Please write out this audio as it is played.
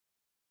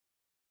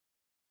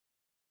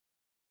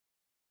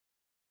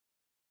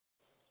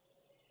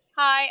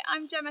Hi,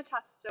 I'm Gemma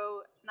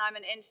Tattersall and I'm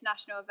an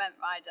international event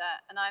rider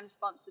and I'm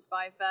sponsored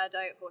by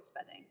Verdo Horse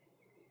Bedding.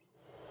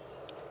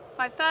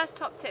 My first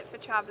top tip for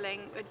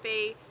travelling would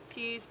be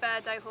to use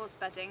Verdo horse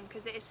bedding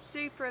because it is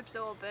super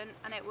absorbent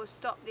and it will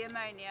stop the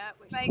ammonia.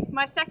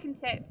 My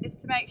second tip is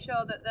to make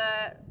sure that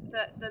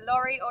the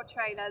lorry or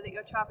trailer that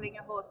you're travelling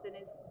your horse in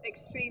is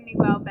extremely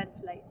well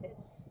ventilated.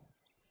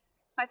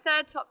 My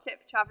third top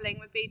tip for travelling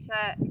would be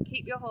to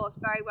keep your horse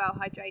very well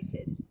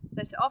hydrated.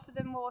 So to offer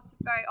them water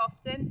very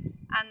often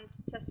and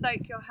to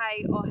soak your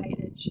hay or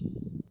haylage.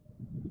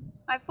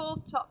 My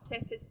fourth top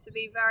tip is to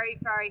be very,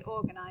 very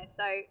organised.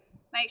 So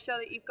make sure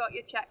that you've got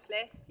your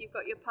checklist, you've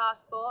got your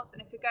passport,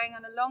 and if you're going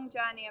on a long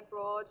journey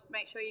abroad,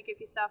 make sure you give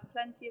yourself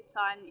plenty of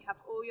time, that you have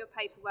all your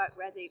paperwork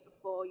ready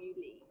before you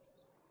leave.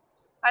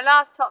 My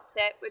last top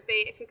tip would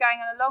be if you're going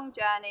on a long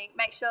journey,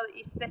 make sure that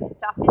you split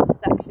it up into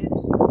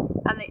sections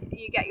and that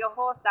you get your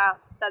horse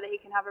out so that he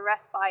can have a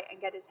respite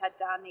and get his head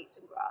down and eat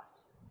some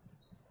grass.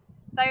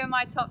 They were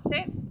my top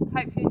tips.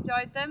 Hope you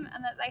enjoyed them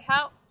and that they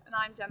help. And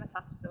I'm Gemma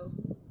Tattersall.